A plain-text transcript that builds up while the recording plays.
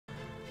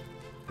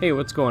Hey,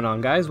 what's going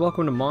on, guys?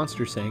 Welcome to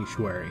Monster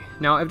Sanctuary.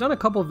 Now, I've done a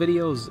couple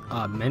videos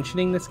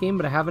mentioning this game,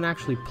 but I haven't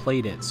actually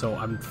played it, so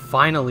I'm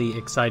finally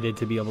excited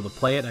to be able to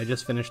play it. I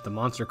just finished the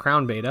Monster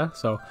Crown beta,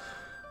 so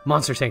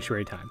Monster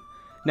Sanctuary time.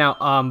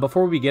 Now,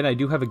 before we begin, I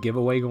do have a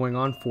giveaway going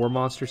on for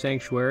Monster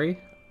Sanctuary.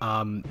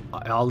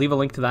 I'll leave a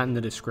link to that in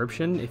the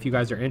description. If you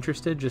guys are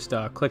interested, just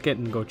click it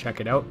and go check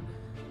it out.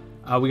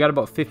 We got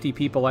about 50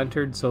 people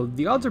entered, so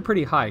the odds are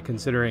pretty high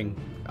considering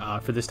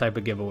for this type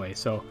of giveaway.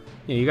 So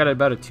you got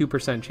about a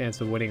 2%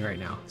 chance of winning right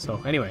now.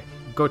 So anyway,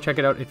 go check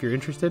it out if you're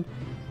interested,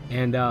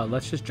 and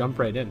let's just jump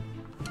right in.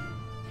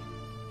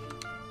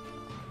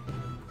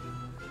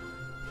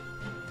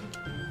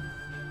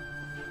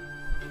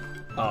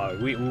 Oh,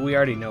 we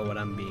already know what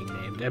I'm being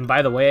named. And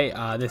by the way,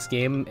 this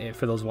game,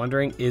 for those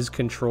wondering, is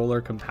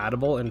controller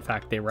compatible. In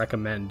fact, they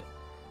recommend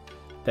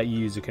that you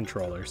use a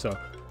controller. So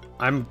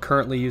I'm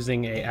currently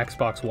using a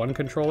Xbox One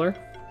controller.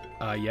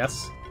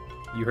 Yes,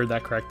 you heard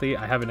that correctly.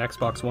 I have an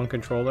Xbox One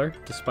controller,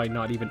 despite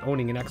not even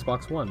owning an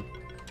Xbox One.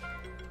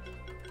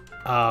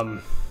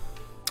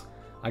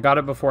 I got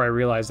it before I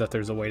realized that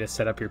there's a way to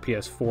set up your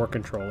PS4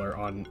 controller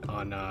on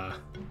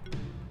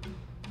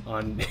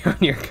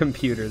your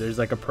computer. There's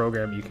like a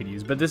program you could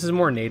use, but this is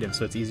more native,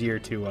 so it's easier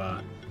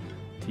to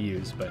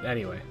use. But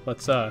anyway,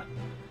 let's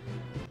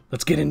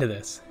get into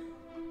this.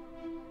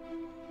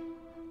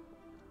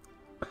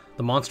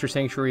 The Monster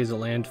Sanctuary is a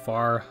land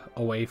far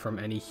away from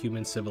any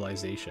human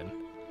civilization.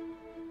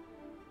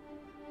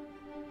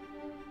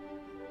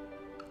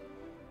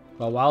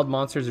 While wild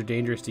monsters are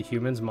dangerous to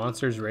humans,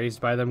 monsters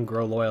raised by them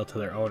grow loyal to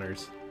their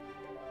owners.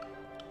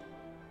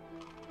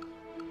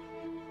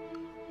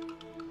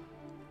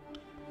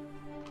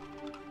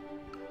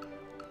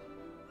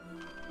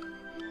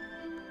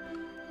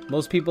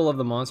 Most people of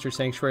the Monster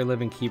Sanctuary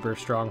live in Keeper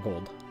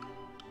Stronghold.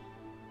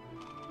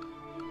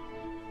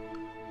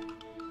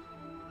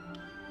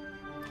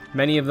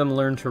 Many of them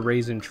learn to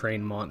raise and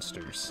train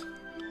monsters.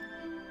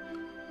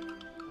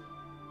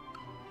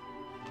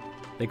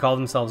 They call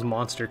themselves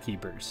monster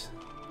keepers.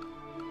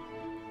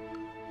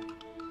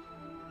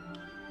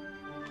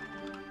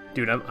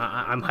 Dude,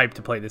 I'm hyped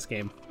to play this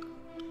game.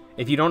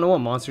 If you don't know what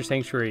Monster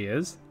Sanctuary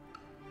is,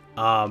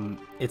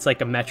 it's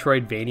like a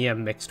MetroidVania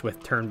mixed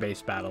with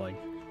turn-based battling.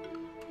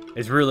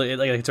 It's really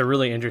it's a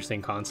really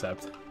interesting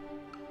concept.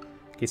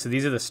 Okay, so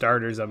these are the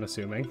starters, I'm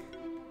assuming.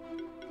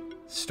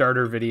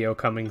 Starter video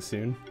coming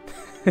soon.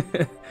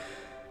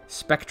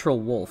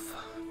 Spectral Wolf.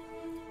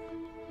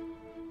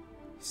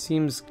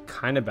 Seems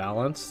kind of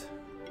balanced.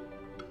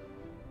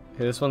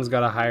 Okay, this one's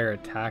got a higher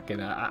attack,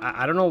 and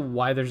I don't know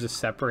why there's a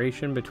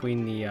separation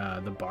between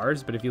the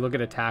bars, but if you look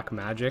at attack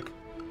magic,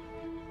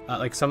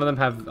 like some of them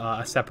have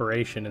a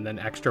separation and then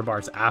extra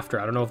bars after.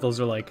 I don't know if those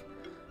are like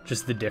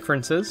just the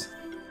differences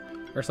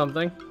or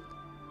something.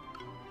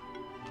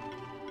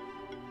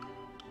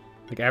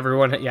 Like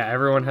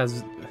everyone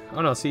has.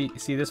 Oh no, see,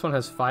 this one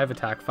has 5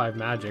 attack, 5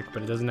 magic,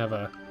 but it doesn't have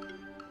a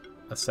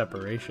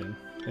separation.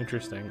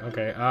 Interesting.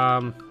 Okay.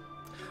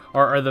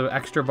 Are the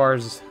extra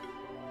bars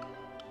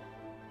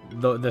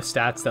the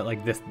stats that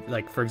like this?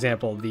 Like for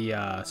example,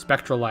 the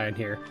Spectral Lion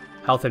here,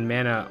 health and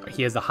mana.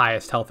 He has the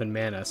highest health and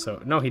mana.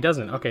 So no, he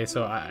doesn't. Okay,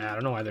 so I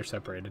don't know why they're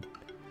separated.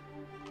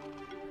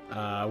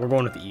 We're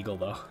going with the eagle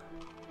though.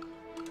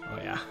 Oh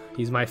yeah,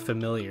 he's my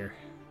familiar.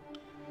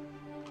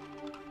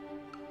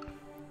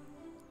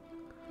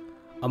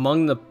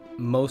 Among the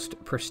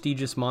most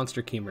prestigious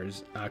monster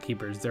keepers,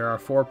 there are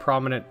 4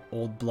 prominent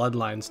old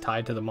bloodlines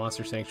tied to the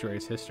Monster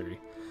Sanctuary's history.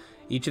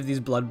 Each of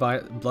these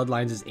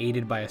bloodlines is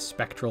aided by a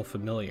spectral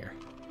familiar.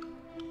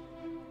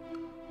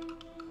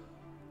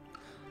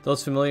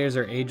 Those familiars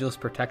are ageless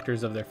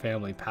protectors of their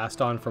family,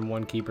 passed on from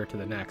one keeper to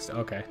the next.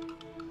 Okay.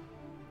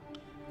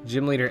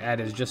 Gym leader Ed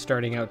is just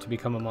starting out to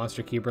become a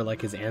monster keeper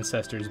like his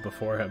ancestors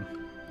before him.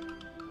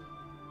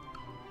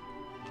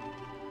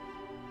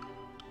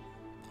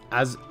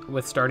 As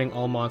with all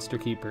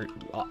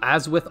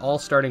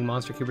starting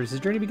monster keepers, his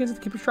journey begins at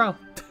the Keeper's Trial.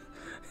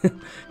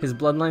 His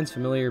bloodline's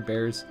familiar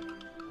bears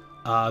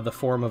the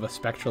form of a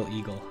spectral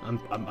eagle. I'm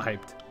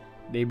hyped.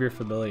 Neighbor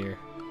familiar.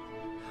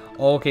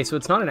 Oh, okay, so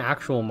it's not an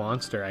actual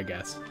monster, I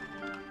guess.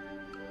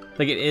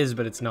 Like it is,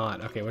 but it's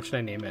not. Okay, what should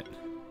I name it?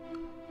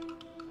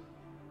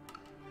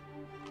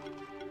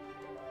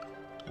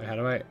 Wait, how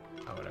do I?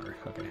 Oh, whatever.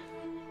 Okay.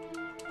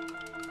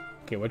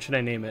 Okay, what should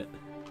I name it?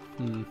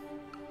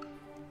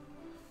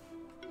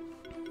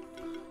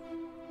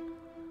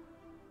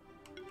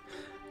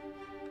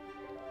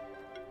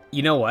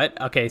 You know what?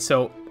 Okay,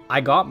 so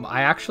I got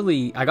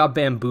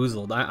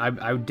bamboozled.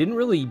 I didn't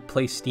really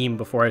play Steam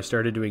before I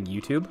started doing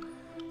YouTube.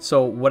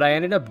 So what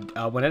ended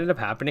up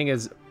happening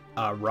is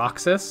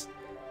Roxas,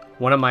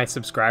 one of my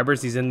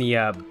subscribers, he's in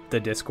the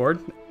Discord.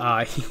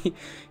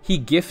 He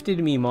gifted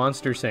me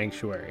Monster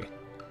Sanctuary,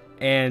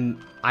 and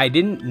I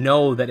didn't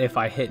know that if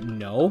I hit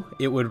no,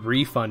 it would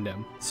refund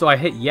him. So I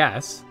hit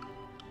yes,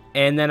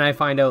 and then I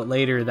find out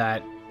later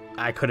that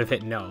I could have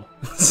hit no.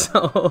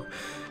 So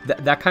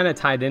that kind of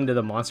tied into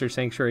the Monster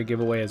Sanctuary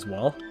giveaway as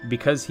well,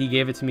 because he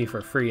gave it to me for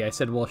free. I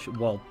said, well,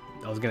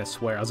 I was gonna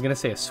swear. I was gonna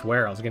say a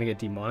swear. I was gonna get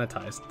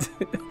demonetized.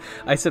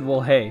 I said,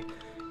 well, hey,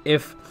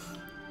 if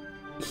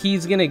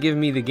he's gonna give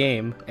me the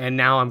game and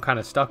now I'm kind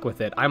of stuck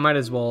with it, I might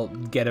as well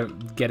get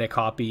a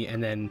copy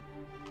and then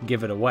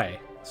give it away.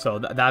 So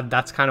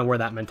that's kind of where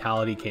that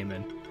mentality came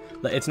in.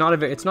 It's not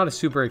a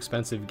super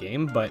expensive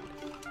game, but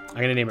I'm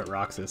gonna name it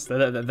Roxas.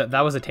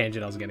 That was a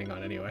tangent I was getting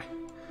on anyway.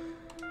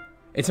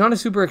 It's not a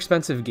super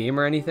expensive game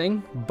or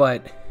anything,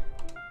 but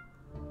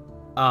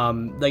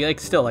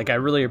still, like, I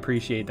really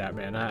appreciate that,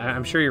 man.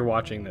 I'm sure you're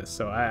watching this,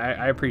 so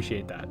I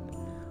appreciate that.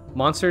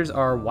 Monsters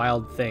are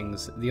wild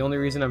things. The only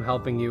reason I'm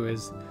helping you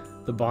is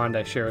the bond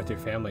I share with your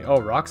family. Oh,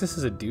 Roxas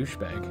is a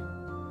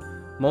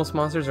douchebag. Most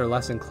monsters are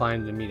less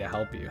inclined than me to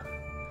help you.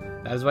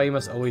 That is why you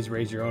must always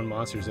raise your own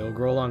monsters. They will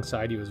grow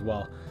alongside you as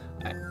well,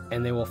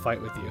 and they will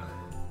fight with you.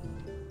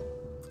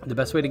 The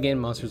best way to gain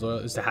monsters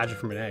loyalty is to hatch it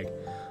from an egg.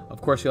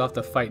 Of course, you'll have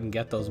to fight and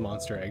get those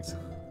monster eggs.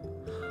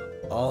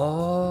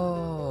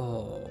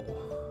 Oh.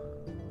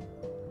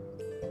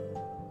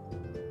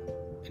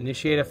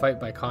 Initiate a fight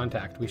by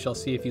contact. We shall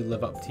see if you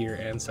live up to your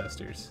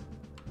ancestors.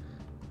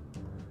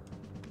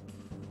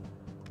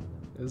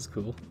 This is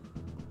cool.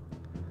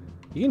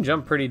 You can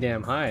jump pretty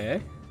damn high, eh?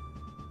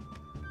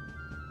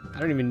 I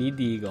don't even need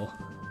the eagle.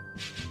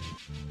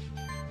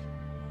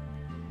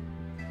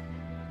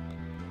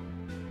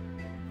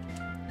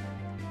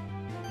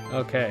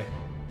 Okay.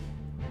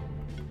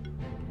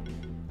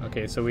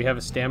 Okay, so we have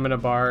a stamina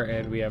bar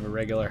and we have a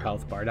regular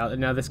health bar.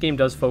 Now this game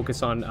does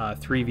focus on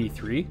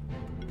 3v3.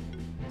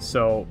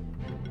 So,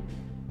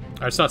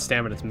 or it's not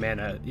stamina, it's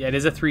mana. Yeah, it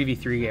is a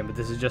 3v3 game, but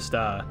this is just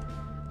the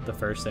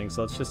first thing.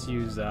 So let's just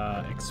use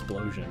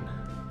explosion.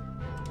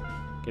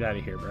 Get out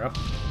of here, bro.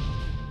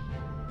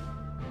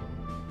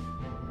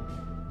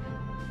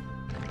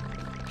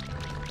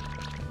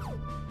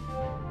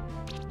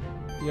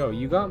 Yo,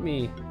 you got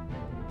me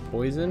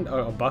poisoned?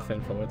 Oh, buff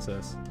info, what's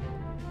this?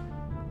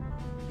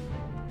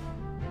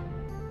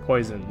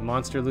 Poison.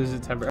 Monster loses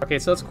temper. Okay,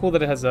 so it's cool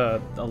that it has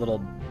a little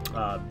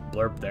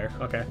blurb there.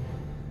 Okay.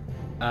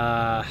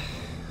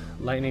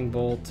 Lightning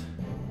bolt.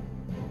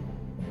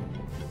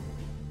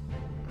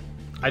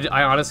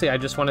 I honestly, I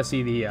just want to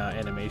see the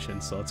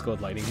animation, so let's go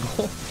with lightning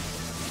bolt.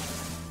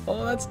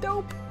 Oh, that's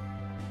dope.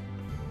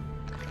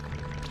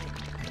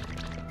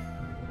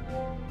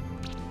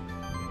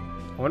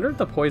 I wonder if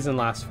the poison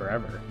lasts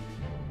forever.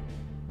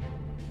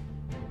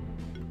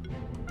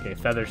 Okay,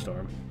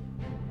 Featherstorm.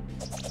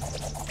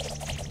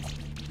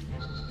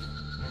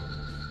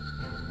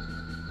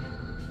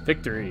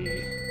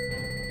 Victory.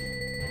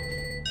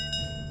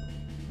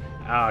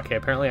 Ah, okay,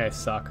 apparently I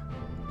suck.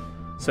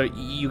 So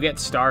you get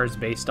stars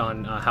based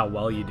on how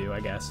well you do, I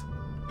guess.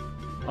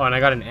 Oh, and I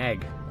got an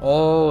egg.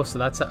 Oh, so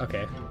that's...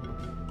 okay.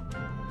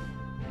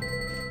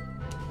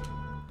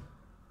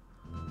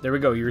 There we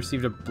go, you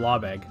received a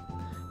blob egg.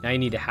 Now you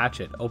need to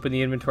hatch it. Open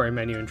the inventory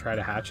menu and try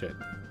to hatch it.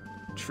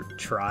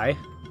 Try?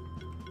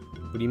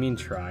 What do you mean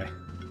try?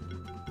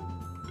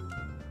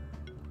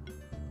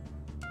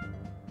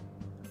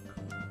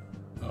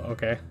 Oh,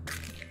 okay.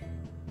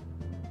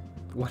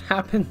 What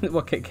happened?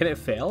 What, can it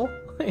fail?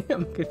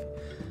 I'm confused.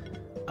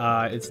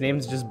 Its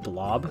name's just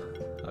Blob.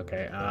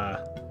 Okay,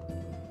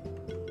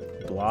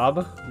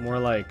 Blob? More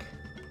like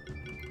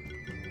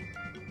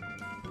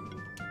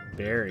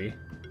Berry.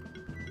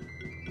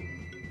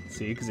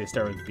 See, because they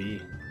start with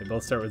B. They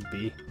both start with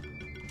B.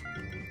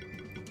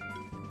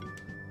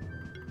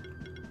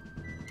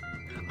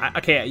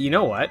 Okay, you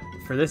know what?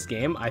 For this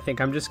game, I think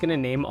I'm just gonna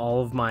name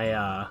all of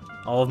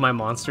my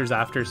monsters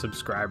after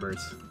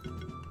subscribers.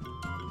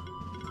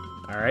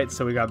 All right,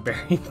 so we got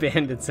Berry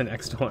Bandit's the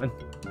next one.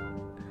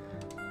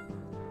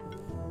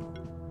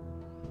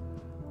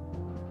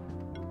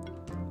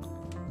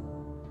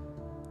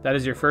 That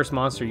is your first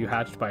monster you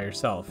hatched by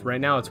yourself. Right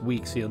now it's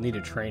weak, so you'll need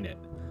to train it.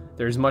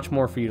 There's much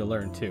more for you to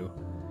learn too.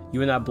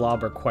 You and that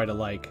blob are quite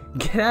alike.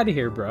 Get out of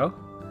here, bro.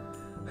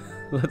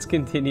 Let's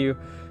continue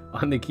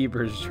on the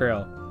Keeper's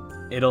Trail.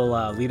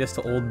 It'll lead us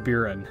to Old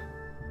Buren.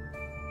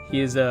 He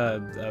is a...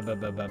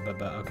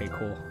 okay,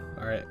 cool.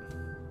 Alright.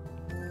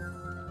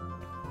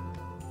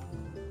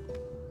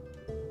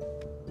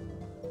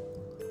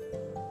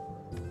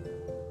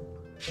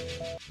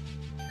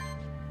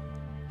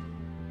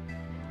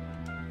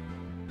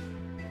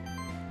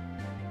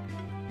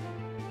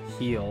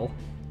 Heal.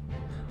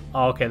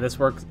 Oh, okay, this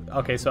works.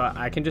 Okay, so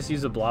I can just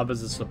use the blob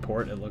as a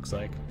support, it looks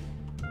like.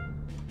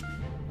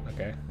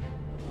 Okay.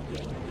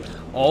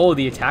 Oh,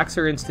 the attacks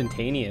are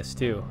instantaneous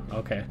too.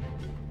 Okay.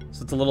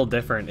 So it's a little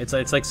different. It's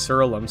like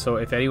Ceruleum. So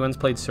if anyone's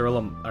played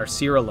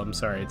Ceruleum,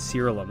 sorry, it's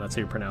Ceruleum, that's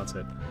how you pronounce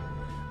it.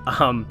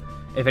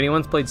 If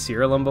anyone's played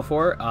Ceruleum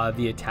before,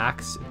 the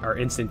attacks are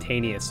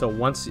instantaneous. So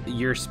once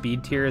your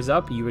speed tier is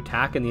up, you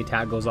attack and the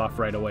attack goes off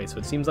right away. So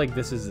it seems like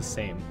this is the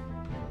same.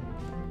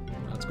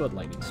 Let's go with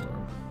Lightning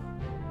Storm.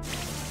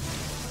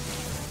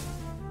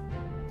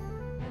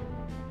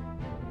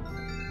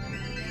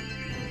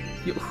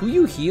 Yo, who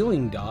you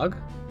healing, dog?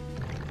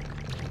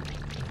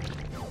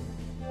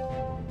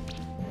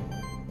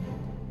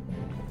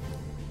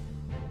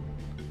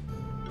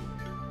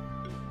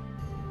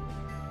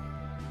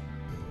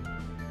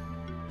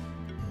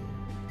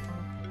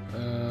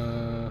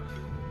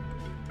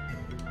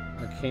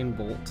 Arcane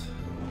Bolt.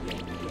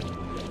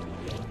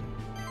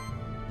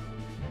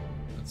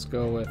 Let's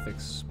go with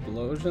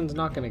Explosion's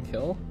not gonna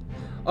kill.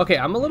 Okay,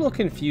 I'm a little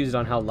confused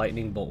on how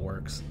Lightning Bolt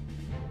works.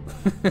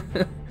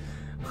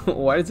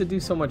 Why does it do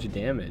so much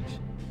damage?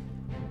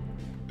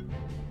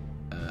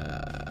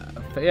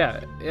 But yeah,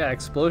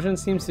 Explosion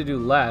seems to do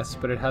less,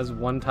 but it has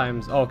 1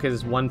 times. Oh, because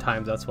it's 1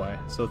 times, that's why.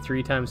 So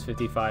 3 times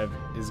 55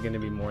 is going to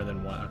be more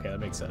than 1. Okay, that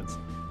makes sense.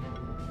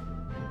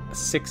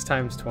 6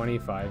 times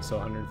 25, so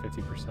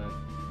 150%.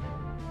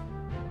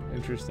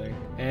 Interesting.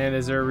 And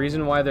is there a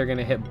reason why they're going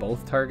to hit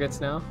both targets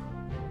now?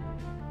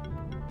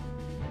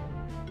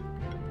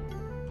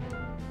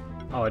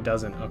 Oh, it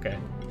doesn't. Okay.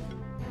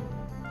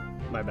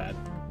 My bad.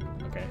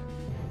 Okay.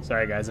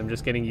 Sorry, guys. I'm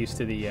just getting used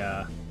to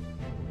the...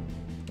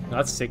 No,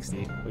 that's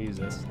 60. We'll use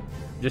this.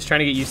 I'm just trying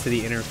to get used to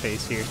the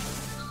interface here.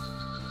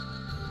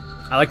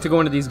 I like to go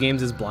into these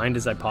games as blind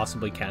as I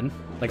possibly can.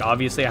 Like,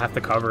 obviously, I have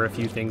to cover a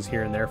few things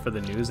here and there for the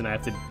news, and I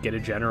have to get a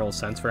general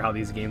sense for how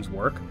these games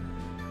work.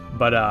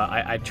 But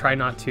I try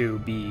not to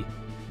be...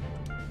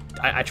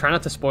 I try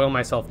not to spoil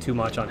myself too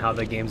much on how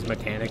the game's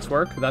mechanics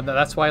work.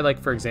 That's why, like,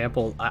 for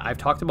example, I've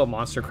talked about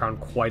Monster Crown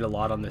quite a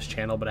lot on this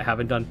channel, but I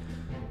haven't done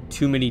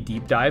too many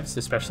deep dives,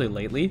 especially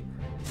lately.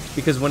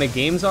 Because when a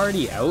game's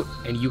already out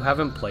and you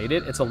haven't played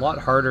it, it's a lot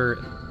harder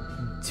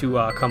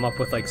to come up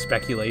with like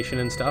speculation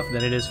and stuff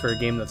than it is for a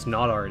game that's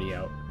not already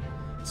out.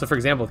 So for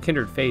example,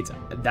 Kindred Fates,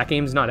 that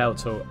game's not out,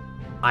 so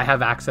I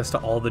have access to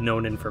all the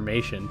known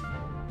information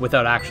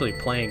without actually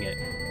playing it.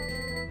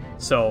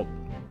 So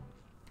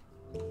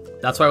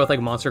that's why with like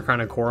Monster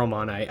Crown and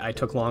Koromon, I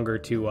took longer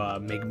to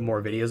make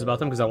more videos about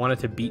them because I wanted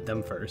to beat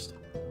them first.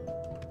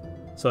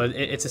 So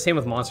it's the same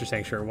with Monster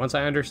Sanctuary. Once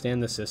I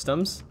understand the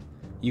systems,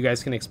 you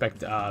guys can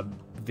expect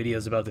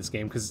videos about this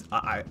game because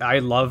I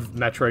love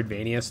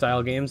Metroidvania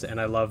style games and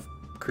I love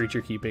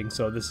creature keeping,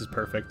 so this is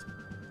perfect.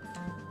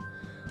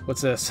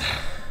 What's this?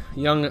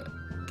 Young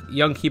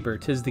Keeper,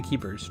 'tis the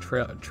Keeper's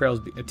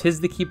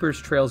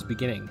trails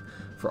beginning.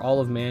 For all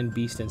of man,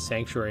 beast, and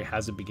sanctuary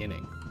has a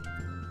beginning.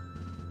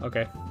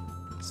 Okay,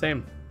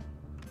 same.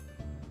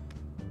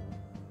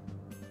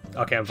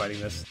 Okay, I'm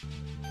fighting this.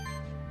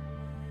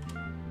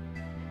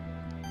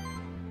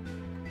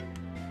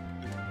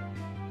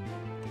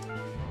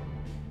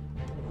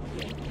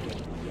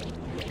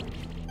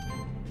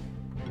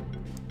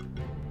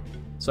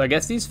 So I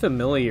guess these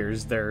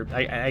familiars, they're...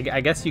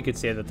 I guess you could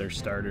say that they're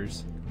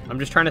starters. I'm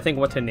just trying to think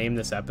what to name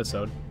this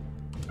episode.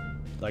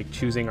 Like,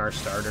 choosing our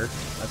starter.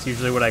 That's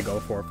usually what I go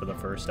for the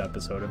first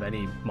episode of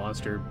any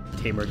Monster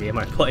Tamer game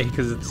I play,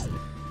 because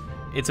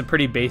it's a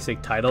pretty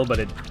basic title, but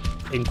it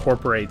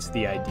incorporates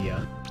the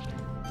idea.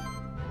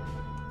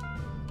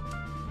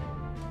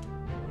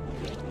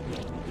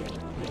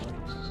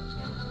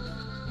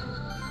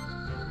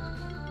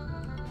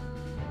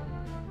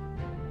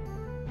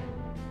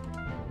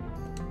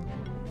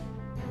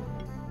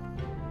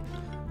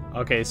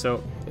 Okay,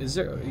 so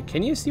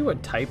can you see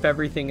what type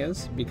everything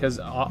is? Because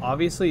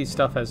obviously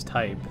stuff has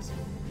types.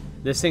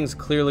 This thing's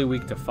clearly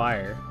weak to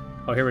fire.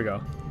 Oh, here we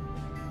go.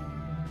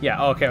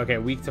 Yeah, okay,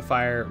 weak to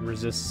fire,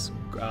 resists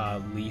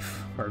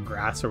leaf or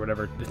grass or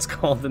whatever it's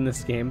called in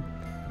this game.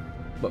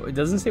 But it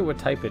doesn't say what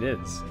type it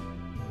is.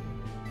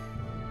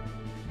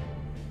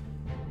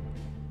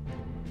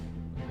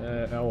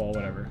 Oh well,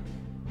 whatever.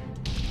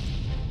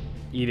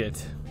 Eat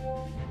it.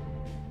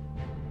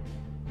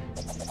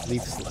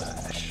 Leaf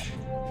slash.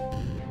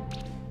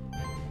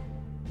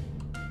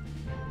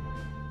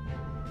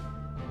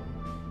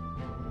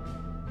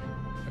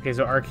 Okay,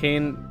 so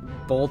Arcane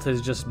Bolt is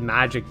just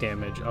magic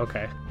damage.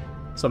 Okay.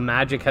 So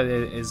magic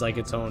is like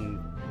its own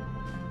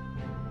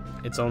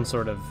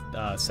sort of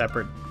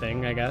separate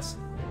thing, I guess.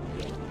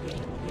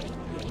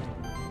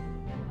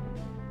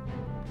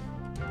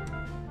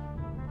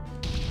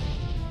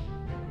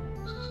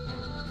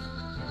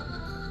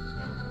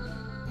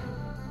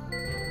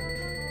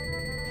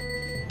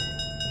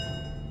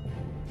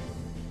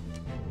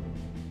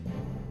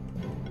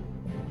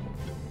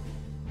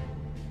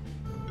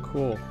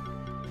 Cool.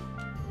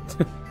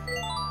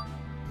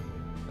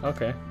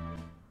 Okay.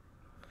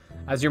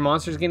 As your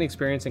monsters gain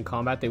experience in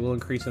combat, they will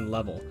increase in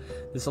level.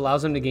 This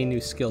allows them to gain new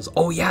skills.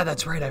 Oh yeah,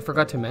 that's right, I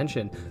forgot to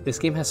mention. This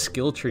game has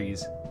skill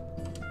trees.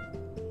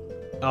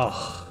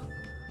 Oh,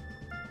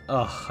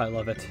 I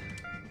love it.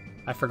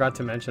 I forgot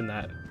to mention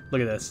that.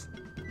 Look at this.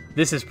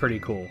 This is pretty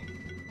cool.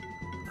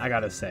 I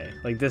gotta say,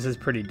 like, this is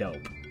pretty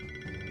dope.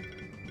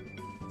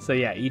 So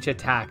yeah, each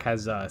attack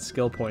has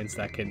skill points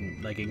that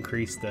can like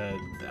increase the...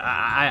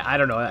 I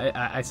don't know.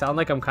 I sound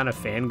like I'm kind of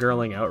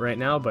fangirling out right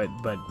now, but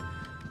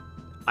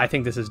I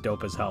think this is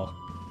dope as hell.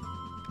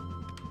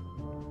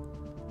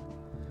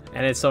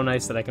 And it's so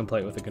nice that I can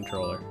play it with a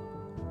controller.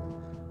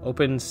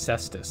 Open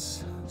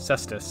Cestus.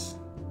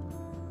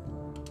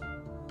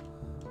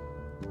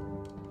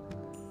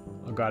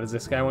 Oh god, is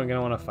this guy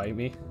gonna want to fight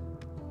me?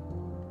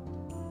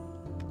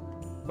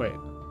 Wait.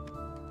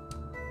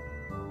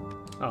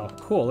 Oh,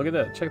 cool. Look at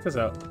that. Check this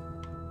out.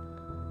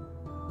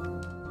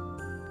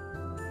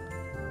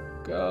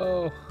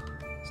 Go.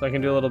 So I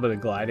can do a little bit of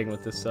gliding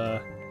with this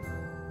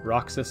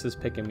Roxas is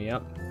picking me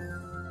up.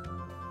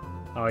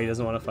 Oh, he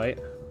doesn't want to fight?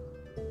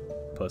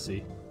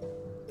 Pussy.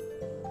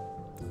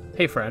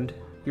 Hey friend,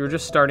 you were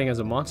just starting as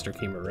a monster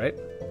tamer, right?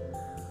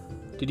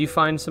 Did you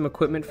find some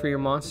equipment for your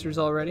monsters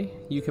already?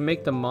 You can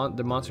make the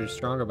monsters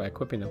stronger by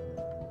equipping them.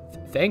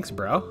 Thanks,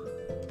 bro.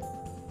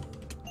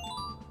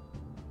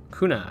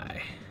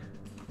 Kunai.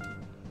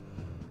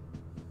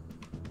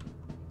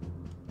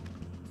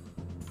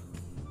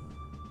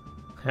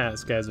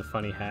 This guy has a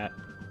funny hat.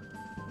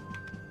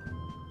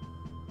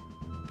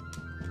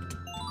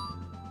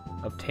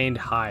 Obtained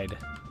hide.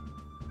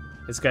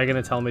 This guy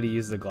gonna tell me to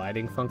use the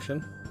gliding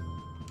function?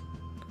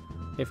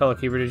 Hey fellow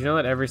keeper, did you know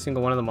that every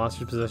single one of the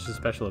monsters possesses a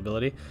special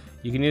ability?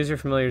 You can use your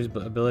familiar's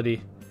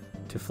ability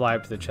to fly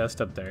up to the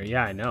chest up there.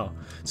 Yeah, I know.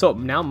 So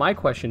now my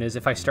question is,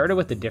 if I started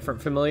with a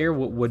different familiar,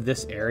 would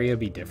this area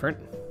be different?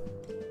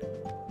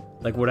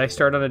 Like, would I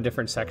start on a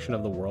different section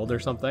of the world or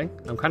something?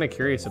 I'm kind of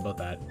curious about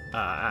that.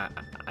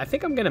 I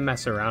think I'm gonna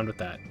mess around with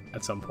that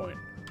at some point.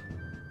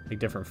 Like,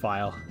 different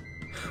file.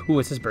 Ooh,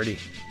 what's this birdie?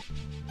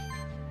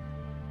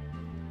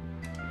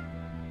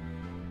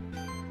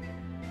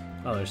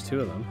 Oh, there's two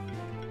of them.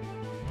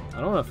 I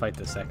don't want to fight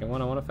the second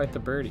one. I want to fight the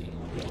birdie.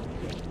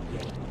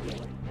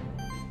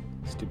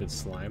 Stupid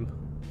slime.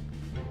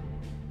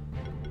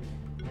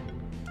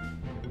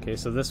 Okay,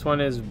 so this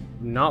one is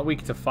not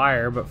weak to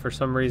fire, but for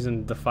some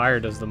reason the fire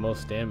does the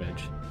most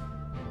damage.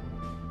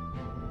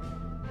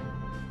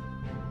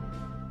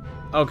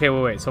 Okay,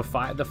 wait. So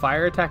the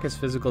fire attack is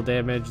physical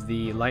damage.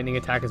 The lightning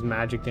attack is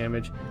magic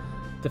damage.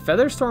 The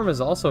feather storm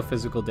is also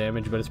physical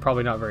damage, but it's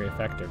probably not very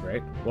effective,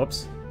 right?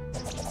 Whoops.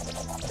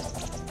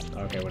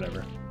 Okay,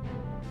 whatever.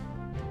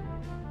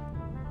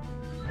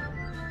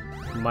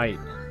 Might.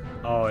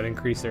 Oh, it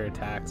increased their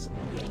attacks.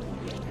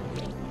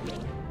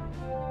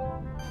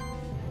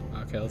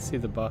 Okay, let's see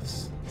the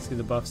buffs. Let's see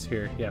the buffs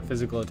here. Yeah,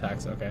 physical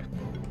attacks. Okay.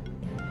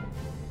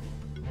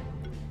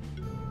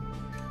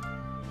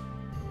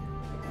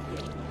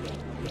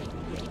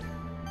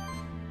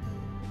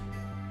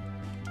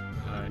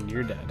 And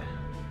you're dead.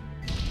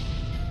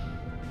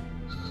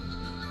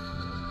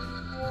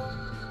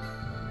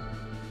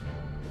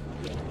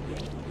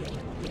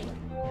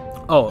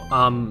 Oh,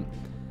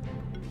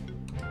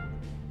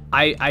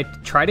 I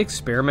tried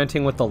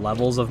experimenting with the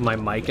levels of my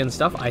mic and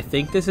stuff. I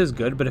think this is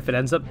good, but if it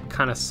ends up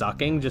kind of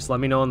sucking, just let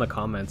me know in the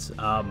comments.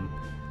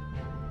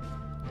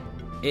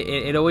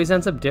 It always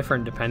ends up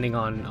different depending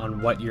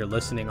on what you're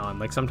listening on.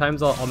 Like,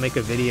 sometimes I'll make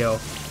a video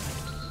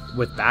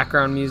with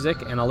background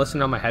music and I'll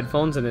listen on my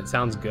headphones and it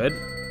sounds good.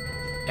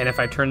 And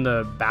if I turn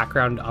the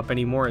background up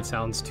anymore, it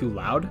sounds too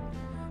loud.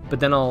 But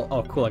then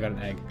oh cool, I got an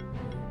egg.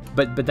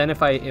 But then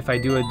if I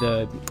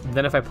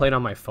play it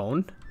on my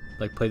phone,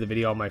 like play the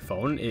video on my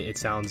phone, it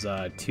sounds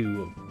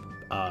too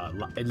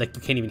like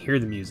you can't even hear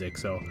the music.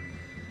 So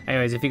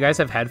anyways, if you guys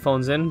have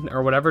headphones in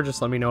or whatever,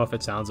 just let me know if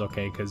it sounds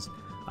okay, because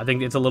I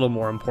think it's a little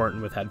more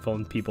important with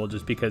headphone people,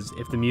 just because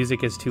if the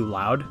music is too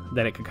loud,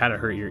 then it could kind of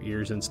hurt your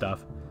ears and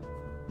stuff.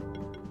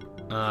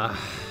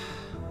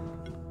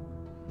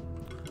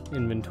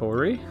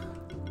 Inventory.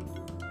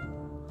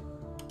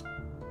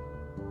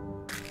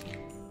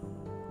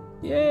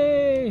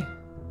 Yay!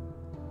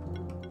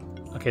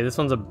 Okay, this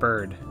one's a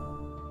bird.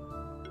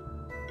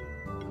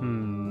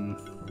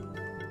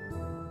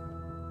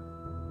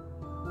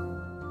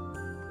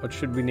 What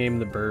should we name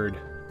the bird?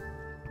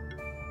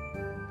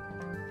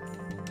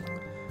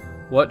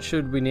 What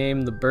should we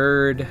name the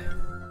bird?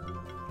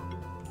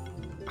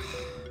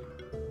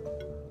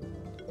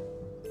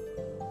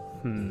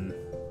 I'm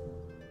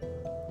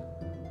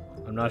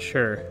not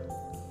sure.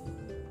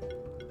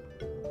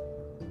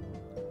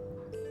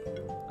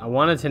 I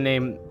wanted to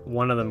name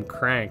one of them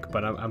Crank,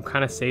 but I'm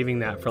kind of saving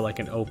that for like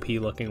an OP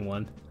looking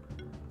one.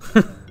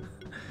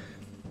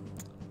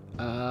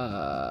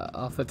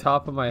 Off the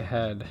top of my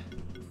head,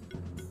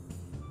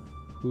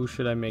 who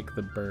should I make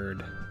the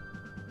bird?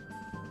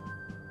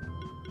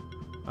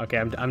 Okay,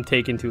 I'm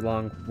taking too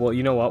long. Well,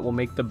 you know what? We'll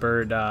make the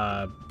bird, you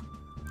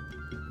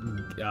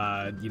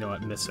know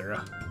what?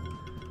 Misura.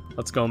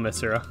 Let's go,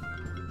 Misura.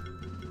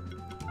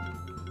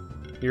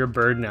 You're a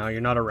bird now.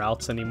 You're not a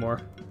Routes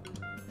anymore.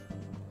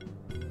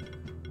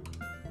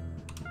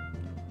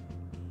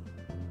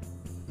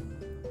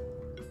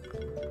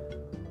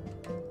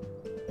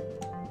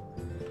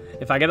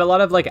 If I get a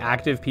lot of like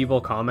active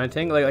people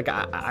commenting, like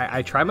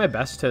I try my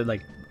best to,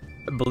 like,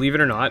 believe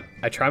it or not,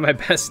 I try my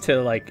best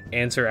to like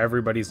answer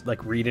everybody's,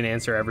 like, read and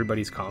answer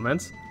everybody's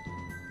comments.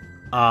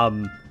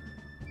 And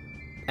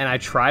I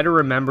try to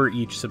remember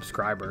each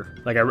subscriber.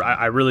 Like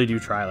I really do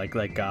try. Like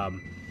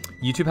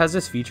YouTube has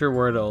this feature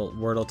where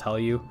it'll tell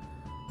you,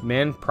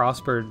 man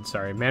prospered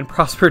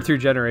through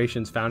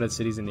generations, founded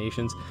cities and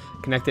nations,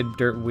 connected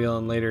dirt and wheel,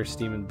 and later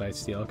steamed by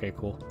steel. Okay,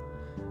 cool.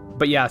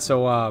 But yeah,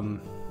 so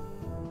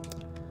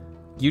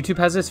YouTube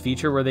has this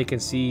feature where they can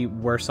see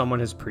where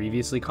someone has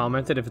previously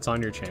commented if it's on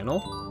your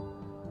channel.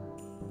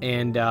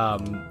 And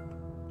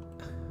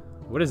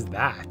what is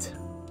that?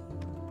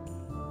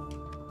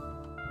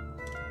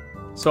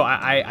 So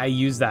I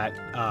use that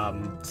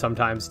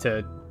sometimes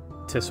to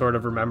sort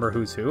of remember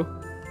who's who.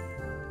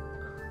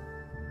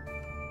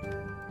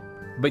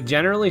 But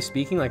generally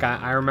speaking, like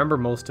I remember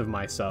most of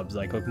my subs,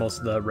 like most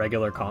of the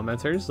regular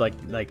commenters,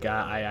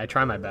 I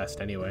try my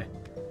best anyway.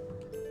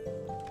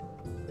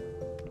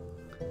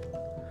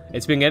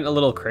 It's been getting a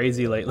little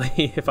crazy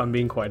lately, if I'm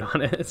being quite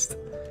honest.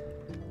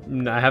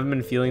 I haven't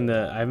been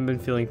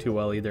feeling too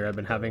well either. I've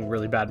been having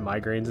really bad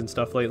migraines and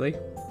stuff lately.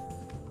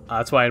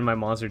 That's why in my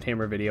Monster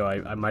Tamer video,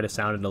 I might have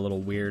sounded a little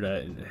weird.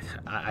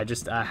 I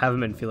haven't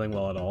been feeling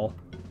well at all.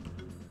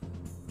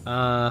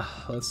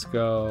 Let's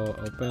go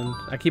open.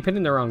 I keep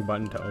hitting the wrong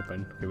button to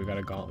open. Okay, we got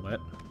a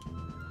gauntlet.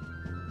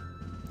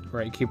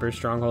 Right keeper's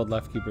stronghold,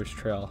 left keeper's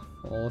trail.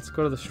 Well, let's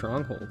go to the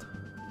stronghold.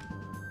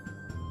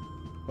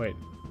 Wait.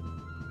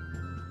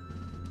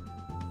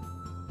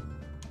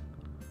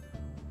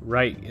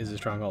 Right is a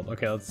stronghold.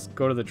 Okay, let's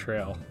go to the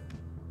trail.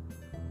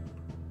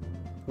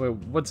 Wait,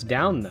 what's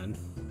down then?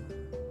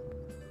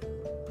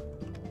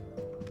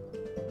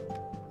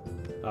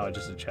 Oh,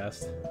 just a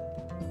chest.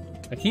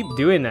 I keep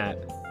doing that.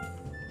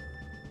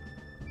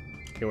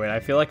 Okay, wait, I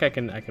feel like I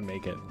can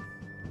make it.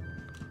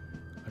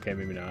 Okay,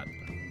 maybe not.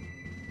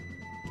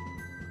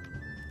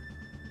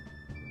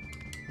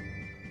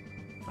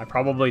 I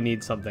probably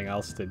need something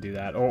else to do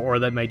that, or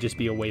that might just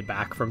be a way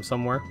back from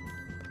somewhere.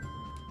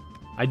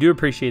 I do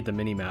appreciate the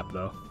mini-map,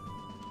 though.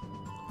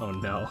 Oh,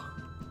 no.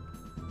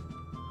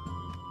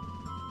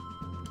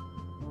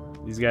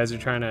 These guys are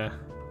trying to...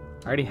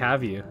 I already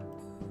have you.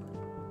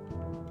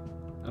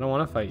 I don't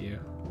want to fight you.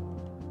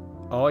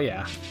 Oh,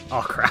 yeah.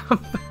 Oh, crap.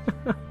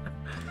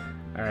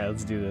 Alright,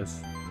 let's do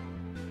this.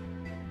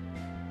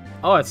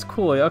 Oh, it's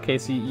cool. Okay,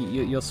 so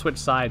you'll switch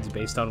sides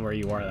based on where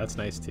you are. That's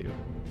nice, too.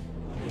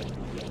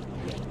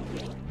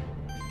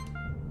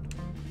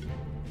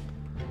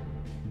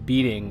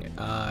 Beating,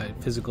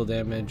 physical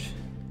damage,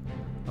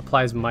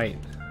 applies might.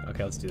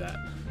 Okay, let's do that.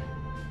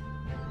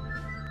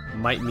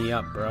 Might me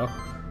up, bro.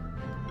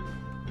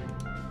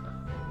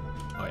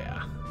 Oh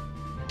yeah.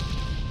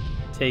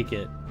 Take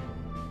it.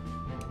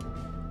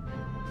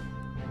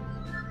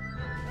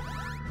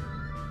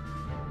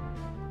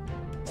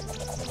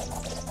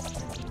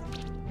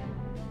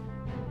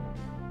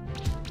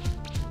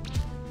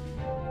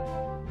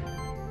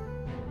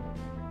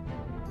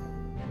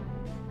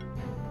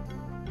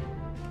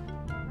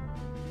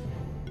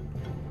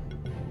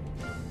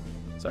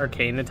 This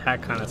arcane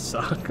attack kind of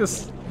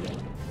sucks.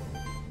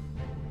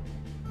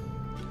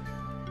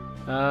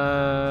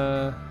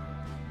 I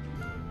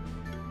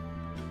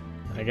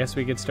guess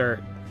we could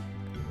start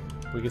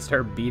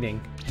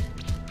beating.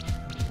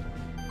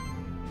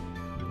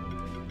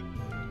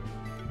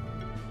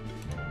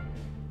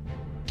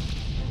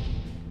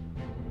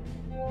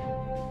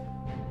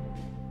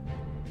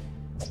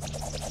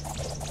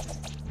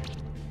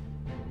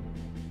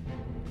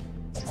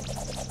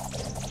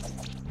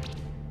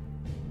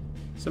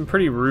 Some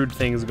pretty rude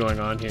things going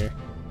on here.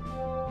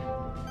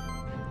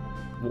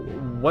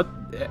 What?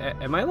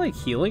 Am I like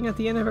healing at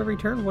the end of every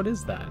turn? What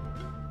is that?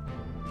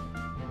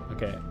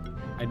 Okay.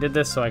 I did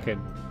this so I could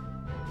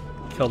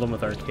kill them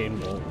with Arcane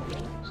Bolt.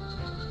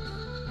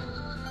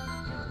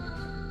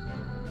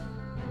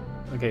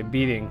 Okay,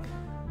 beating.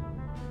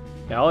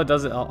 Yeah, all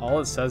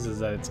it says is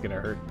that it's gonna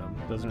hurt them.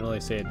 It doesn't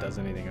really say it does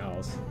anything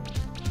else.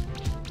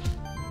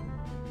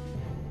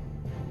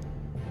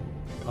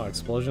 Oh,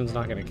 explosion's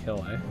not gonna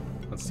kill, eh?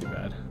 That's too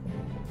bad.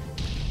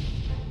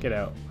 Get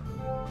out.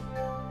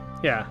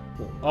 Yeah.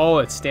 Oh,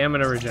 it's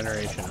stamina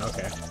regeneration.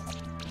 Okay.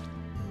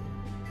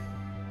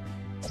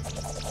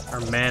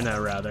 Or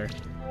mana, rather.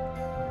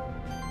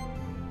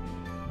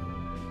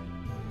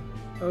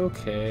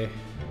 Okay.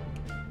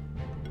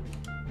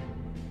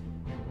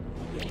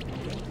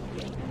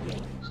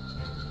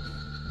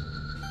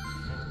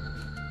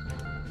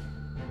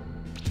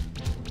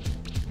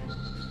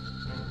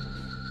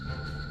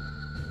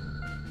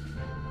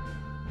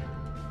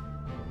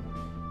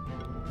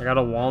 I got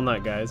a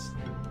walnut, guys.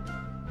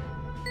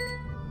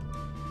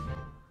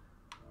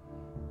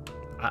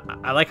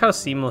 I like how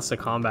seamless the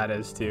combat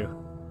is, too.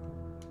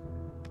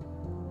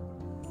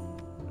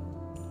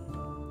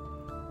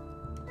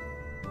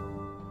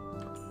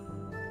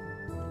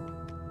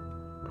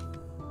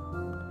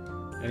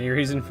 Any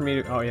reason for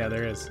me to... Oh, yeah,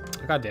 there is.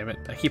 God damn it.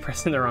 I keep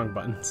pressing the wrong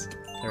buttons.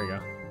 There we go.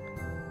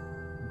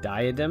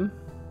 Diadem?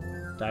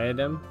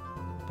 Diadem?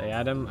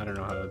 Diadem? I don't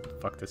know how the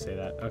fuck to say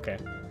that. Okay.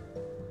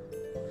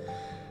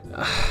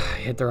 I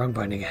hit the wrong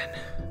button again.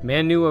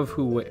 Man knew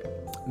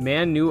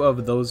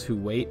of those who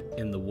wait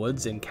in the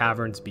woods and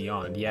caverns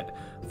beyond, yet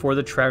for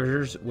the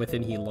treasures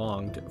within he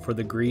longed, for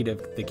the greed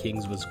of the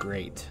kings was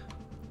great.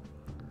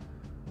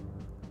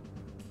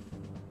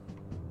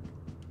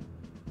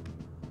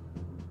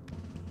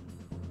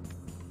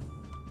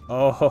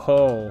 Oh ho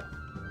ho.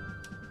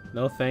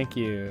 No thank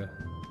you.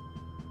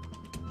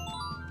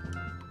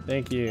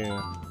 Thank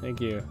you.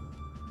 Thank you.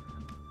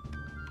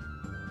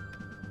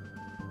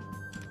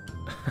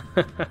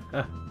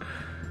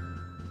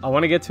 I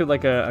want to get to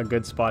like a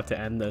good spot to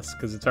end this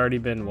because it's already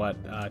been what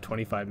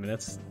 25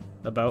 minutes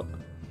about.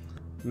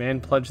 Man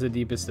plunged the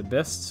deepest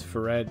abyss,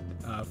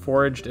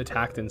 foraged,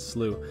 attacked, and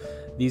slew.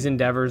 These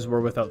endeavors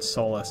were without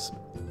solace.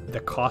 The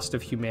cost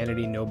of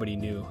humanity nobody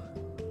knew.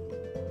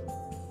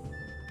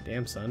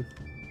 Damn, son.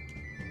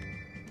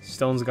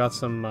 Stone's got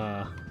some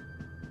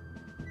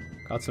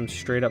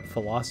straight up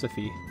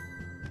philosophy.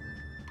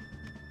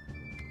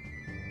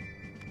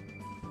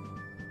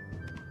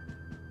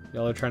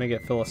 Y'all are trying to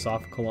get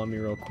philosophical on me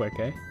real quick,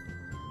 eh?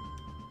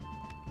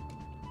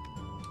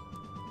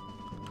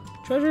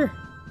 Treasure!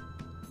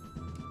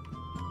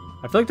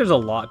 I feel like there's a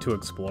lot to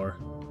explore.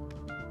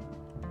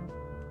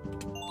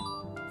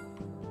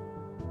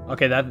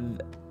 Okay, that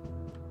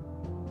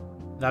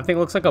thing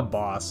looks like a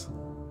boss.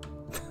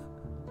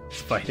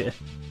 Let's fight it.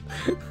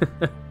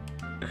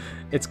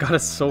 It's got a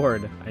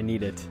sword. I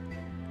need it.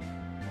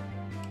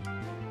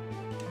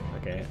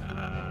 Okay,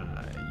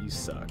 you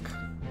suck.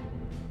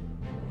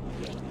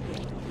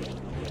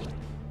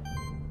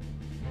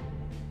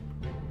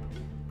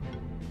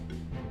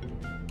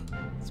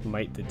 Let's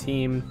might the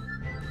team.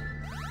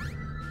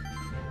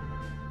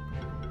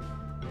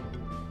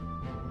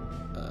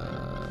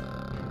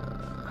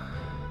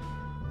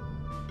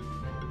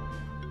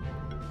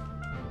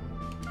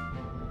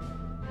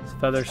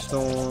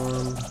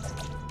 Featherstorm.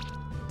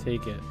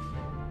 Take it.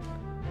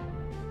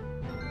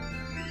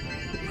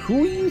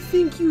 Who you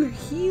think you're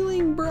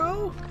healing,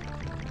 bro?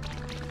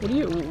 What do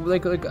you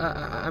like?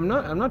 I'm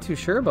not too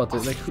sure about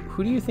this. Like,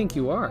 who do you think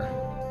you are?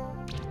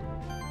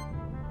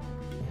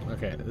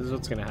 Okay, this is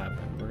what's gonna happen.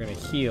 We're gonna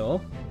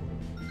heal.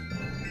 There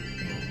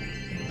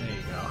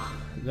you go.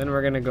 Then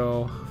we're gonna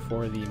go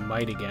for the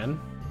might again.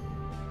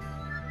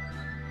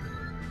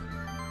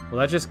 Will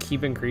that just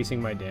keep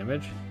increasing my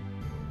damage?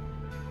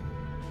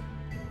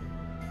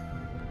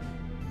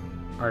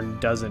 Or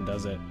doesn't,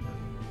 does it?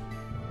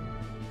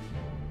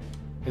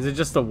 Is it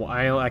just the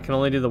I can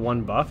only do the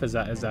one buff? Is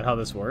that how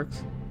this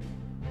works?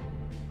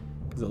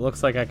 Because it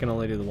looks like I can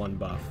only do the one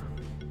buff.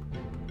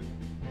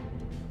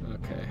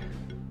 Okay.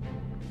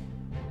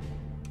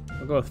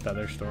 We'll go with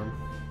Featherstorm.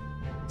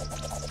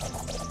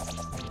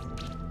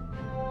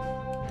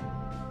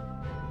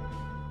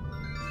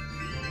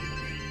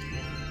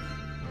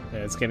 Yeah,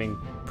 it's getting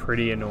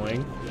pretty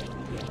annoying.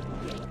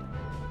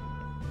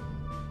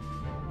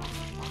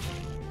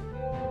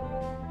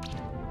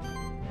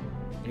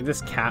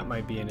 This cat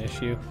might be an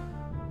issue.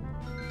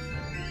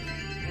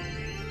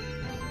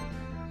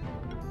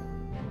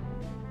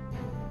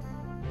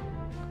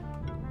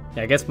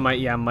 Yeah, I guess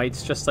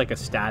might's just like a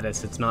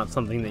status. It's not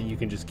something that you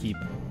can just keep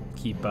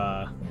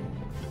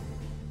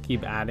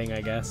adding,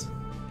 I guess.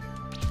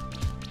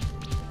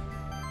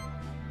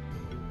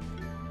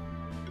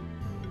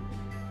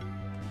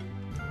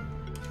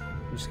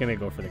 I'm just gonna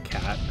go for the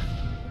cat.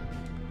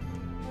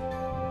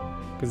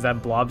 Because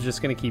that blob's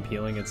just going to keep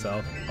healing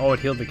itself. Oh,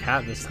 it healed the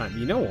cat this time.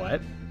 You know what?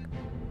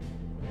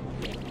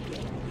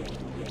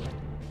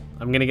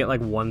 I'm going to get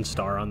like 1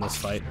 star on this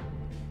fight.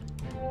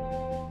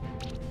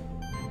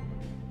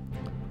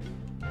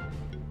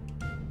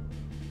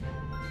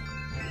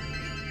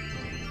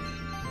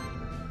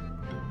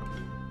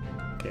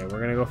 Okay, we're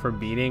going to go for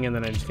beating, and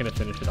then I'm just going to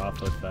finish it off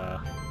with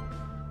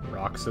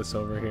Roxas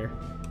over here.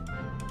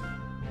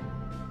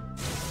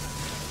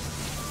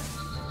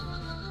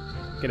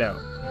 Get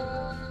out.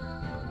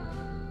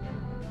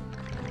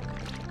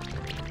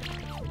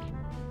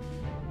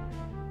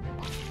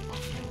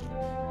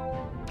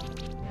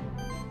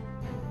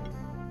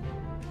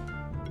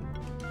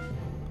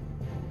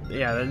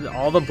 Yeah,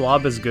 all the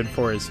blob is good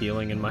for is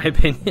healing, in my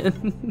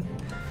opinion.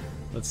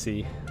 Let's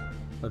see.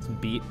 Let's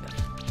beat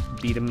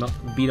him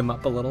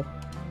up a little.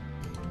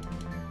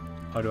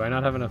 Oh, do I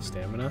not have enough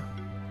stamina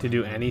to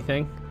do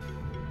anything?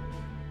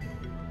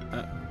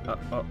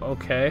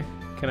 Okay.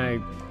 Can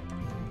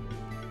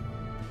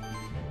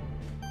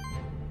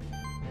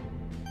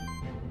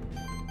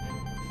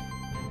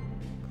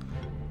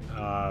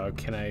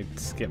I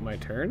skip my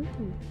turn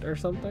or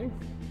something?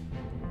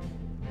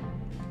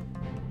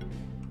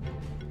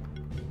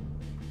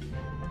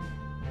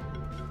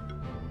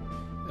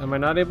 Am I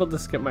not able to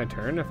skip my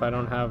turn if I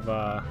don't have,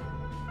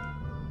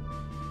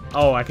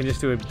 Oh, I can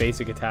just do a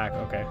basic attack.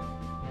 Okay.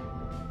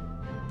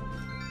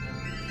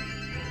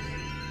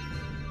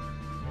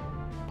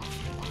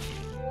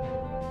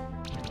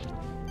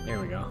 There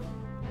we go.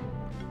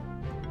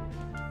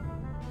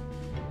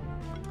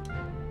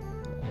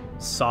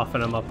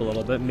 Soften him up a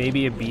little bit.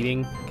 Maybe a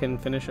beating can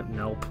finish him.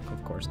 Nope,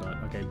 of course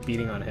not. Okay,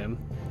 beating on him.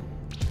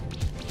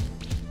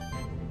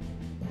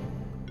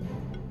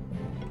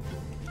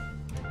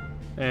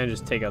 And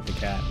just take out the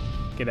cat.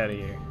 Get out of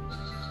here.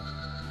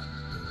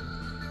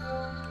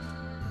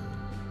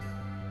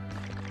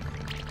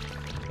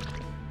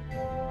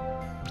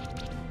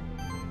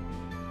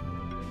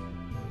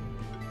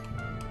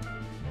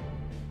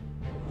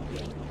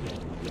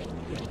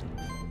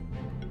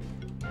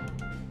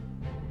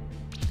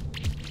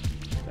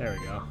 There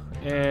we go.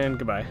 And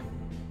goodbye.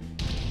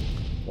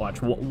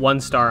 Watch. 1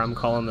 star. I'm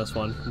calling this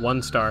one.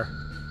 1 star.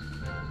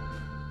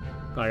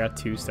 Oh, I got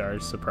 2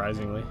 stars,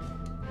 surprisingly.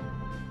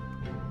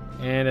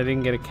 And I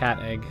didn't get a cat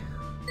egg.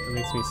 That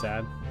makes me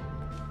sad.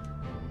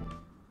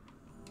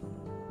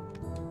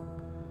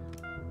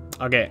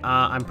 Okay,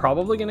 I'm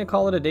probably gonna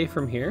call it a day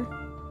from here.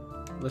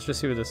 Let's just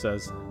see what this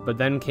says. But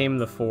then came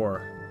the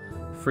 4.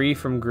 free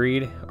from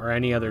greed or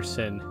any other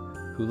sin,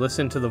 who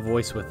listened to the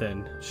voice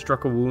within,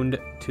 struck a wound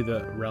to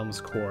the realm's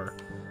core.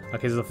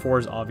 Okay, so the 4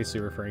 is obviously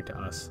referring to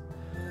us.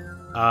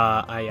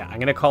 Yeah, I'm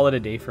gonna call it a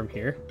day from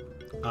here.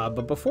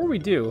 But before we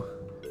do,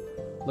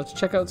 let's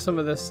check out some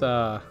of this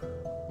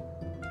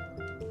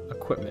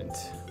equipment.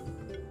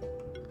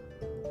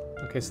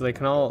 Okay, so they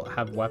can all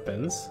have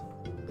weapons.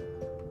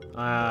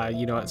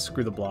 You know what?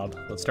 Screw the blob.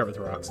 Let's start with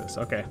Roxas.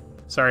 Okay,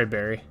 sorry,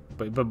 Barry,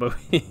 but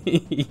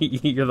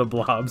you're the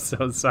blob,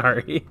 so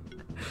sorry.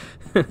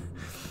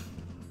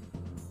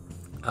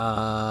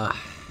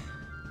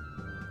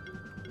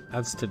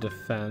 Adds to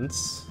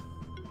defense.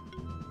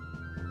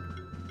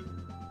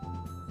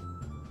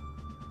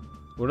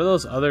 What are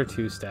those other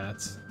 2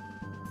 stats?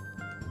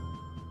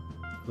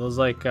 Those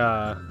like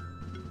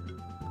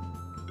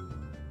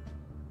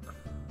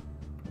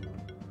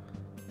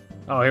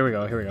Oh, here we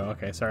go. Here we go.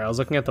 Okay, sorry. I was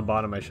looking at the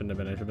bottom. I shouldn't have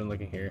been. I should have been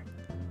looking here.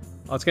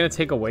 Oh, it's gonna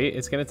take away.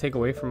 It's gonna take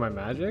away from my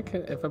magic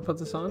if I put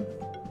this on.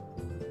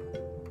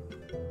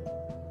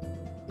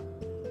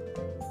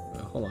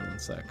 Oh, hold on one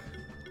sec.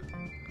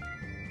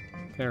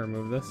 Can I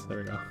remove this? There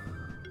we go.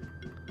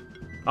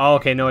 Oh,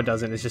 okay. No, it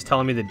doesn't. It's just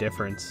telling me the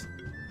difference.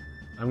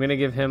 I'm gonna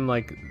give him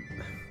like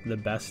the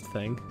best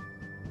thing,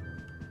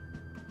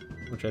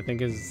 which I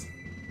think is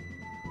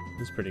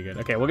pretty good.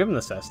 Okay, we'll give him the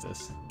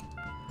Cestus.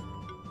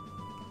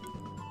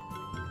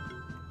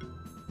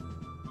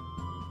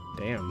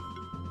 Damn.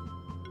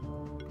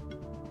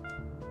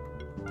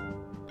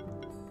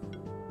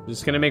 I'm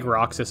just gonna make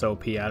Roxas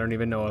OP. I don't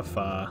even know if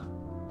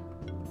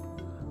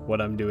what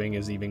I'm doing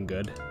is even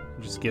good.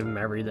 Just give him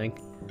everything.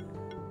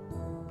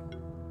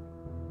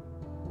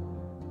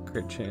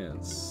 Crit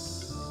chance.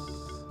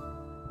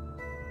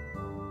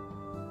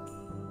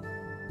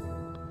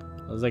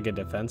 That was like a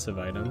defensive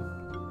item.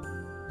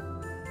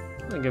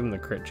 I'm gonna give him the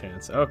crit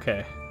chance.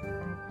 Okay.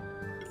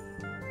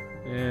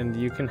 And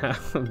you can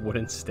have a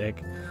wooden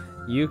stick.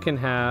 You can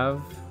have...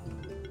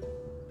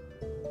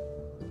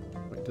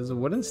 Wait, does a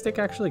wooden stick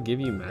actually give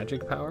you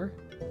magic power?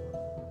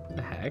 What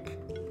the heck?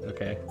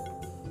 Okay.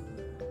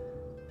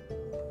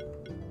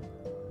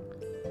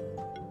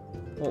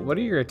 Well, what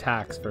are your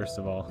attacks, first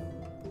of all?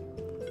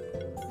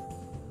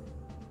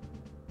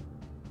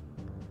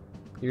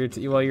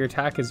 Well, your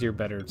attack is your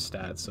better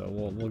stat, so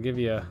we'll give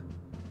you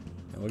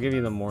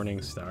the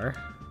Morning Star.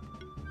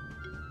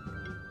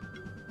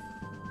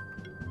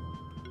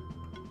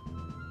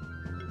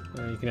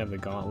 You can have the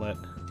Gauntlet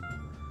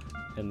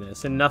and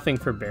this, and nothing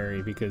for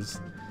Barry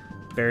because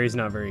Barry's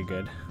not very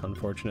good,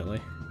 unfortunately.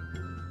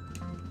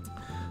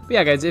 But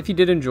yeah, guys, if you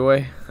did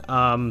enjoy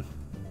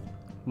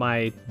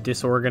my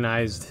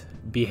disorganized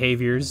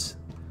behaviors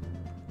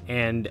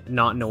and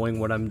not knowing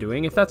what I'm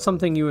doing, if that's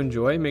something you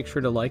enjoy, make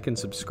sure to like and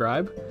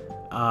subscribe.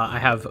 I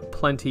have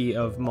plenty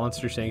of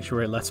Monster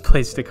Sanctuary Let's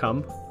Plays to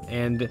come,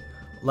 and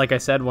like I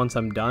said, once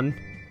I'm done,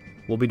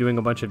 we'll be doing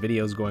a bunch of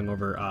videos going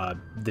over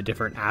the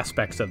different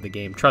aspects of the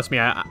game. Trust me,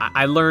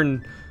 I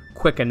learn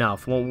quick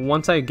enough. Well,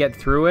 once I get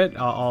through it,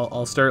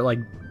 I'll start like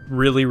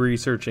really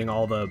researching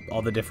all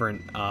the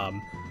different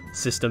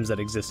systems that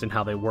exist and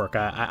how they work.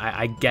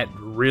 I get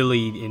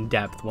really in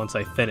depth once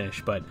I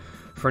finish, but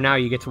for now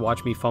you get to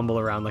watch me fumble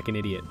around like an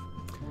idiot.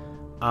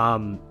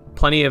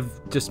 Plenty of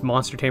just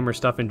Monster Tamer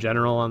stuff in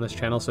general on this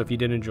channel, so if you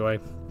did enjoy,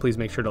 please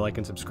make sure to like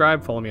and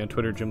subscribe. Follow me on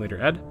Twitter,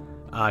 GymLeaderEd.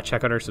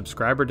 Check out our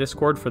subscriber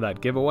Discord for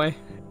that giveaway.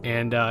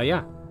 And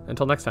yeah,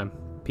 until next time,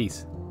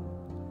 peace.